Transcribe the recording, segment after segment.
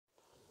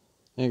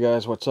Hey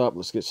guys, what's up?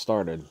 Let's get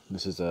started.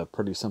 This is a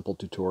pretty simple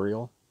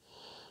tutorial.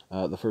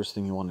 The first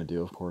thing you want to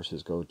do, of course,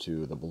 is go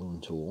to the balloon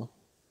tool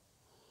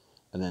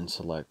and then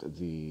select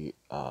the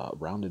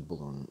rounded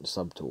balloon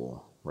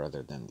subtool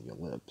rather than the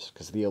ellipse,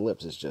 because the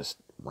ellipse is just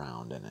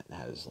round and it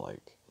has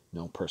like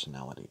no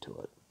personality to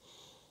it.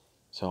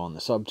 So on the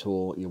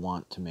subtool, you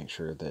want to make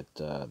sure that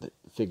the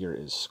figure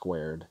is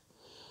squared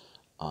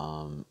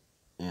and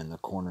the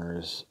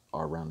corners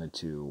are rounded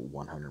to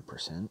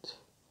 100%.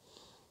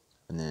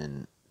 And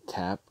then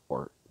tap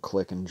or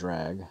click and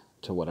drag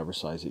to whatever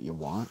size that you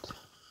want.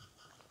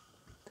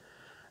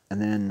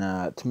 And then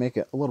to make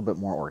it a little bit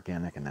more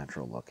organic and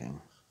natural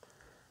looking,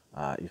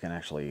 you can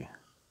actually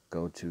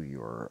go to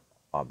your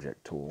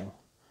object tool,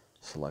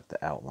 select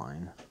the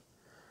outline,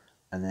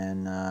 and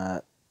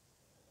then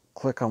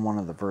click on one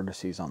of the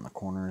vertices on the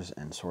corners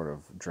and sort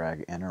of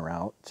drag in or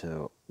out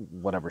to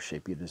whatever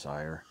shape you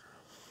desire.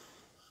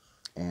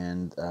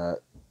 And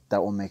that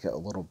will make it a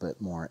little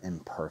bit more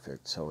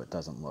imperfect so it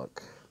doesn't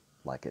look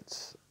like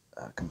it's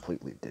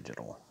completely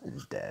digital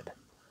and dead.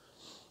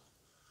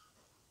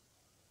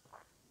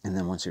 And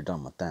then once you're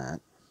done with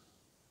that,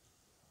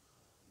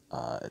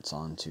 it's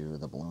on to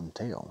the balloon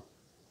tail.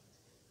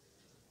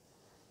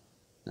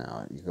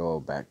 Now you go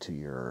back to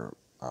your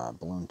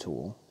balloon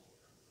tool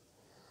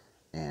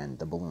and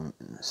the balloon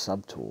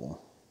subtool.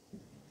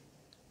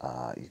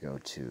 You go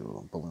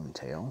to balloon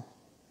tail,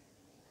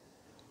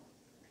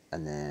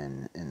 and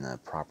then in the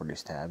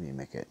properties tab you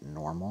make it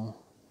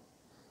normal,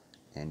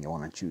 and you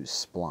want to choose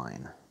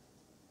spline.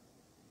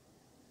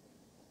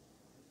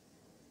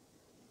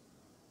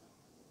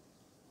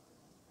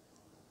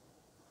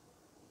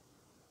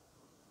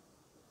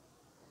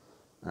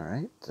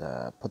 Alright,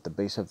 put the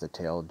base of the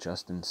tail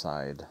just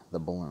inside the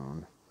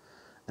balloon,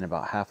 and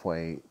about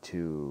halfway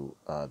to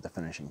the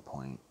finishing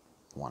point,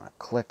 you want to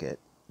click it.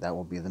 That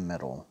will be the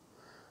middle,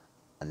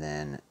 and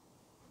then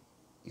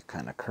you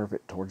kind of curve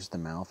it towards the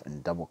mouth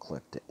and double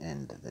click to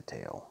end the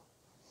tail.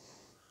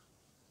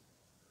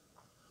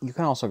 You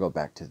can also go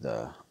back to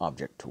the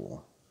object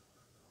tool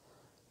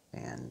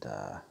and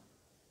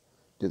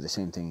do the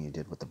same thing you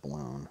did with the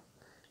balloon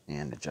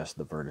and adjust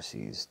the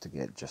vertices to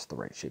get just the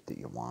right shape that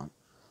you want.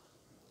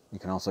 You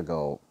can also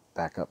go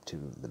back up to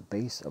the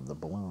base of the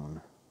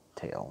balloon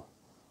tail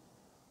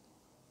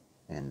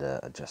and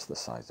adjust the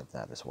size of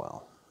that as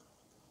well.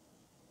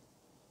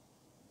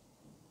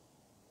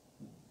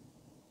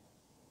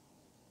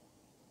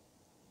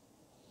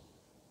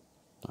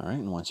 Alright,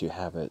 and once you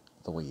have it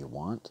the way you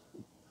want,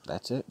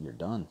 that's it, you're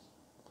done.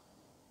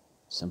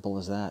 Simple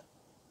as that.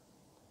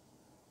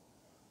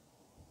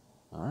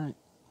 Alright,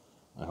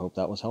 I hope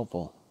that was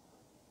helpful.